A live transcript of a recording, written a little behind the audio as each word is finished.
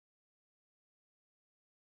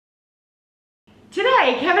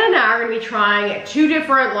Today, Kevin and I are going to be trying two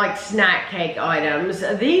different snack cake items.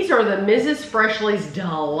 These are the Mrs. Freshley's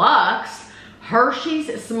Deluxe Hershey's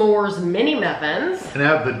S'mores Mini Muffins. And I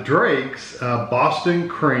have the Drake's Boston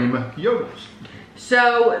Crème Yodels.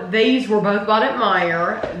 So these were both bought at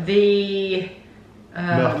Meijer. The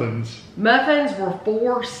Muffins were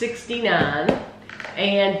 $4.69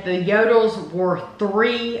 and the Yodels were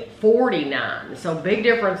 $3.49. So big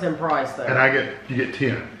difference in price there. And you get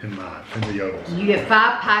 10 in mine, in the Yodels. You get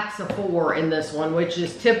 5 packs of 4 in this one, which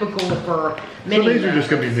is typical for mini So these muffins. are just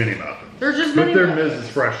going to be mini muffins. They're just mini But they're muffins.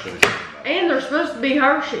 Mrs. Freshley's. And they're supposed to be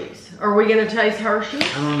Hershey's. Are we going to taste Hershey's?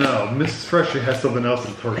 I don't know. Mrs. Freshley has something else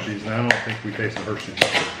that's Hershey's, and I don't think we taste the Hershey's.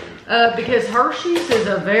 Because Hershey's is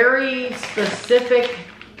a very specific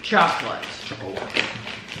chocolate.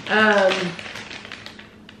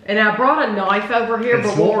 And I brought a knife over here, And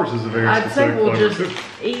but s'mores is a very I'd say specific we'll flavor,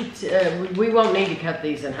 just eat. We won't need to cut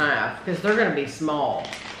these in half because they're going to be small.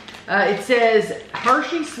 It says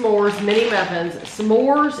Hershey S'mores Mini Muffins,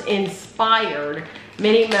 s'mores inspired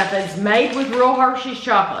mini muffins made with real Hershey's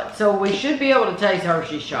chocolate. So we should be able to taste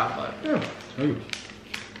Hershey's chocolate. Yeah. Ooh.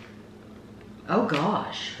 Oh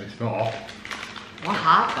gosh. They smell awful. What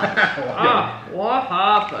happened? What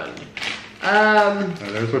happened?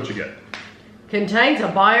 Now, there's what you get. Contains a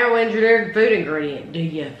bioengineered food ingredient. Do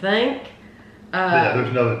you think? Yeah,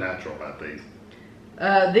 there's nothing natural about these.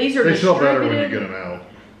 These are They smell better when you get them out.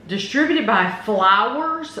 Distributed by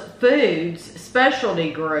Flowers Foods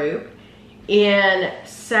Specialty Group in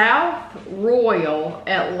South Royal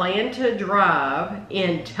Atlanta Drive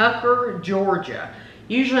in Tucker, Georgia.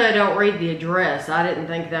 Usually I don't read the address. I didn't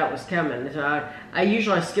think that was coming. So I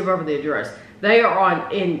usually skip over the address. They are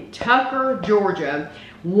in Tucker, Georgia.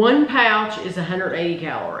 1 pouch is 180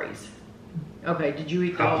 calories. Okay, did you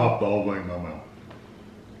eat that? I popped the whole thing in my mouth.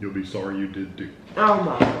 You'll be sorry you did too. Oh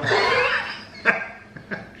my God.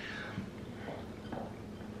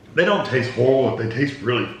 They don't taste horrible. They taste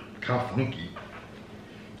really kind of funky.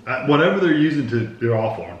 Whatever they're using they're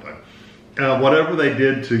awful, aren't they? Whatever they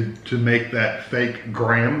did to make that fake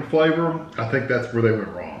graham flavor, I think that's where they went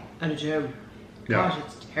wrong. I did too. Yeah. Gosh,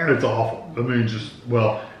 it's terrible. It's awful. I mean,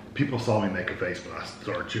 people saw me make a face, but I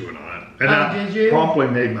started chewing on it. And I did you? promptly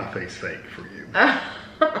made my face fake for you.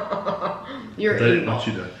 You're They didn't evil. want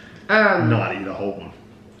you to not eat a whole one.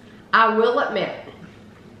 I will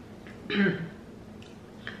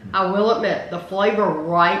admit, the flavor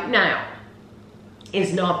right now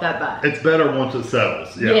is not that bad. It's better once it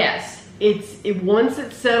settles. Yeah. Yes, once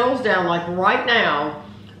it settles down, like right now,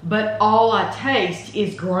 but all I taste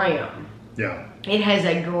is graham. Yeah. It has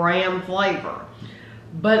a graham flavor.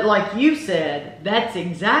 But like you said, that's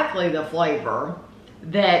exactly the flavor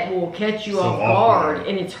that will catch you off guard,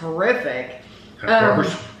 and it's horrific. At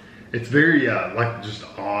first, it's very just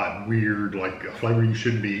odd, weird, like a flavor you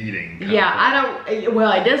shouldn't be eating. Yeah,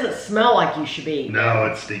 it doesn't smell like you should be eating. No,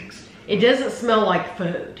 it stinks. It doesn't smell like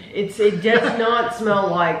food. It does not smell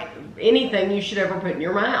like anything you should ever put in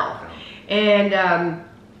your mouth. And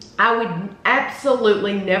I would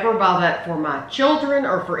absolutely never buy that for my children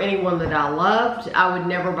or for anyone that I loved. I would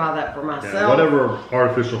never buy that for myself. Yeah, whatever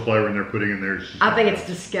artificial flavoring they're putting in there is just I think it's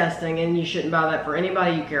disgusting, and you shouldn't buy that for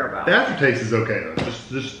anybody you care about. The aftertaste is okay though.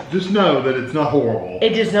 Just know that it's not horrible. It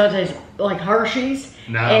does not taste like Hershey's.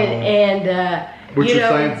 No. Which is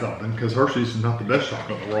saying something, because Hershey's is not the best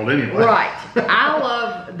chocolate in the world anyway. Right. I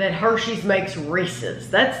love that Hershey's makes Reese's.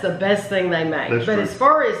 That's the best thing they make. That's but true. as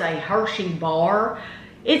far as a Hershey bar,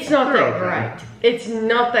 it's not They're that okay. great. It's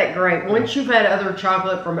not that great. Once you've had other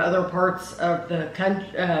chocolate from other parts of the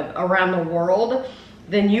country, around the world,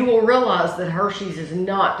 then you will realize that Hershey's is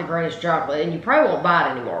not the greatest chocolate, and you probably won't buy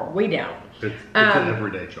it anymore. We don't. It's an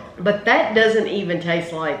everyday chocolate. But that doesn't even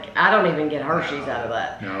taste like, I don't even get Hershey's out of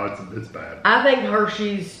that. No, it's bad. I think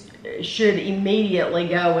Hershey's should immediately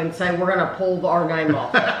go and say, we're going to pull our name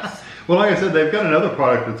off this. Well, like I said, they've got another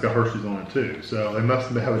product that's got Hershey's on it too, so they must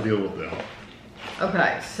have a deal with them.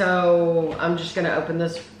 Okay, so I'm just going to open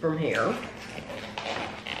this from here.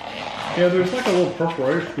 Yeah, there's like a little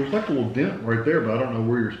perforation. There's like a little dent right there, but I don't know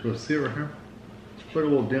where you're supposed to see it right here. There's like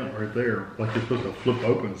a little dent right there, like you're supposed to flip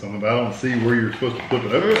open something, but I don't see where you're supposed to flip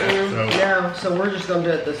it open. No, so we're just going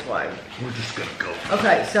to do it this way. We're just going to go.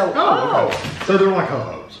 Okay, so, Okay. So they're like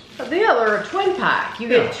ho-hos. Yeah, they're a twin pack. You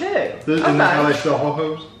get 2. Isn't that how they sell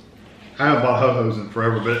ho-hos? I haven't bought ho-hos in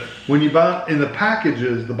forever, but when you buy in the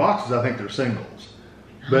packages, the boxes, I think they're singles.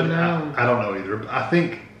 But I don't know either. I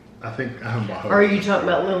think I haven't bought ho-hos. Or are you talking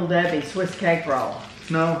about Little Debbie Swiss cake roll?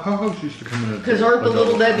 No, ho-hos used to come in a Because aren't the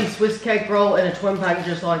Little Debbie Swiss cake roll in a twin pack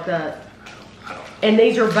just like that? I don't know. And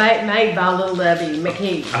these are made by Little Debbie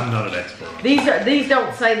McKee. I'm not an expert. These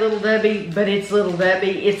don't say Little Debbie, but it's Little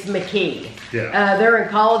Debbie. It's McKee. Yeah. They're in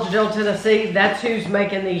Collegeville, Tennessee. That's who's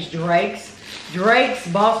making these Drakes. Drake's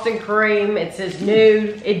Boston Cream. It says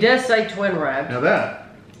nude. It does say twin wrap. Now that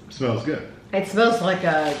smells good. It smells like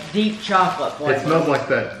a deep chocolate flavor. It smells like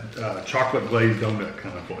that chocolate glazed donut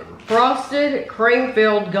kind of flavor. Frosted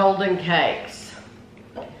cream-filled golden cakes.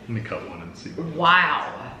 Let me cut one and see.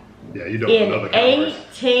 Wow. Yeah, you don't In know the calories.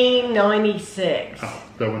 1896,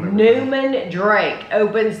 Newman Drake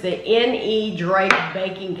opens the N.E. Drake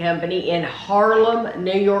Baking Company in Harlem,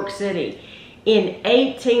 New York City in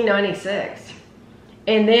 1896.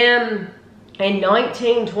 And then in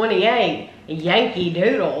 1928, Yankee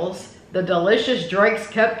Doodles, the delicious Drake's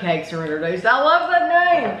Cupcakes are introduced. I love that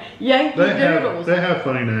name, Yankee Doodles. They have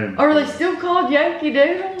funny names. Are they still called Yankee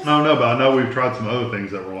Doodles? I don't know, but I know we've tried some other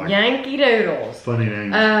things that were like Yankee Doodles. funny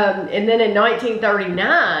names. And then in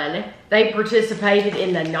 1939, they participated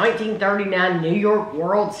in the 1939 New York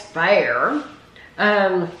World's Fair.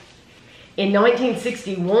 In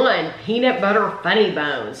 1961, peanut butter funny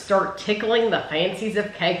bones start tickling the fancies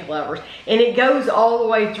of cake lovers. And it goes all the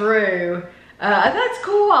way through. That's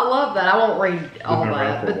cool. I love that. I won't read all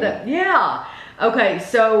that. But yeah. Okay,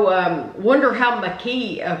 so wonder how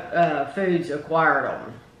McKee Foods acquired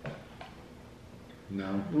them.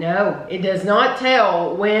 No. No, it does not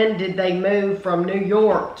tell when did they move from New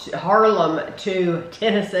York, Harlem to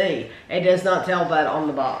Tennessee. It does not tell that on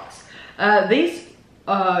the box. These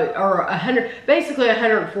are basically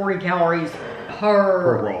 140 calories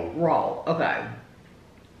per roll. Okay. I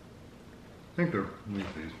think they're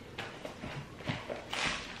these.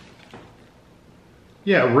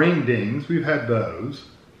 Yeah, ring dings. We've had those.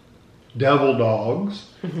 Devil dogs.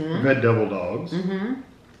 Mm-hmm. We've had devil dogs. Mm-hmm.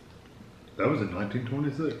 That was in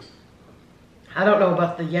 1926. I don't know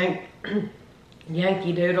about the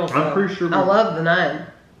Yankee Doodles. I'm pretty sure. I love the name.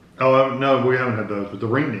 Oh no, we haven't had those, but the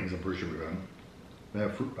ring dings, I'm pretty sure we've had. They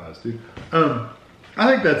have fruit pies too. I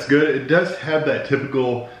think that's good. It does have that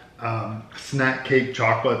typical snack cake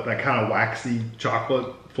chocolate, that kind of waxy chocolate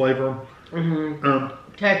flavor. Mm-hmm.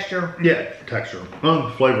 Texture. Yeah, texture.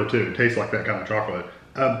 Flavor too. It tastes like that kind of chocolate.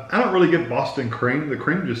 I don't really get Boston cream. The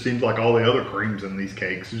cream just seems like all the other creams in these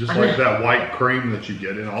cakes. It's just like that white cream that you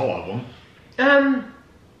get in all of them.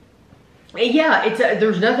 Yeah,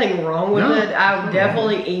 there's nothing wrong with it. I would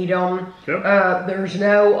definitely eat them. Yep. There's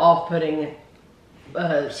no off-putting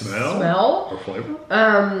smell or flavor.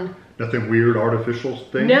 Nothing weird, artificial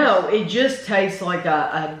things. No, it just tastes like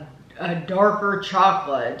a darker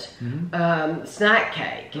chocolate snack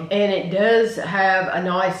cake, and it does have a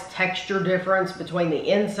nice texture difference between the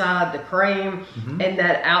inside, the cream, and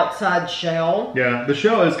that outside shell. Yeah, the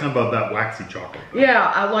shell is kind of that waxy chocolate.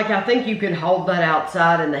 Yeah, I think you can hold that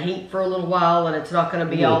outside in the heat for a little while, and it's not going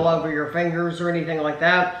to be all over your fingers or anything like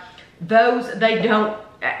that. Those, they don't.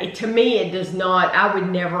 To me, it does not. I would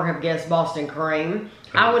never have guessed Boston cream.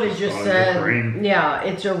 I would have just said, yeah,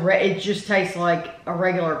 it just tastes like a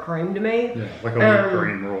regular cream to me. Yeah, like a whipped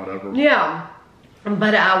cream or whatever. Yeah,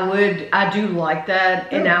 but I do like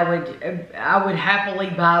that, and I would happily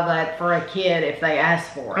buy that for a kid if they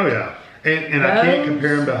asked for it. Oh yeah. And I can't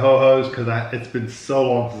compare them to Ho-Ho's because it's been so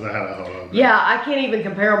long since I had a Ho-Ho. Yeah, I can't even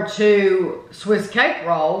compare them to Swiss Cake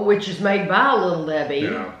Roll, which is made by Little Debbie.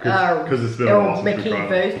 Yeah, because it's been a while since McKee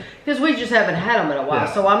Foods. Because we just haven't had them in a while.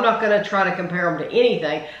 Yeah. So I'm not going to try to compare them to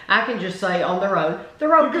anything. I can just say on their own,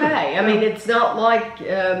 they're okay. I mean, it's not like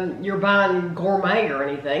you're buying gourmet or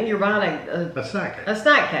anything. You're buying a snack cake. A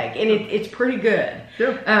snack cake. And it's pretty good.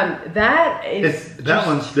 Yeah. That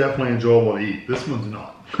one's definitely enjoyable to eat. This one's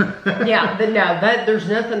not. Yeah, there's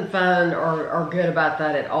nothing fun or good about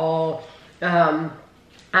that at all.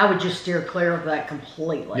 I would just steer clear of that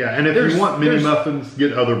completely. Yeah, and if you want mini muffins,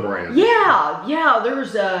 get other brands. Yeah.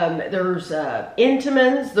 There's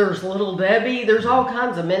Entenmann's, there's Little Debbie, there's all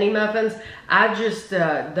kinds of mini muffins. I just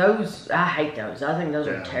I hate those. I think those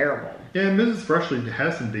are terrible. Yeah, and Mrs. Freshley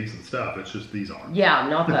has some decent stuff. It's just these aren't. Yeah,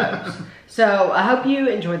 not those. So I hope you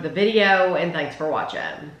enjoyed the video, and thanks for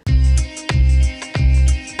watching.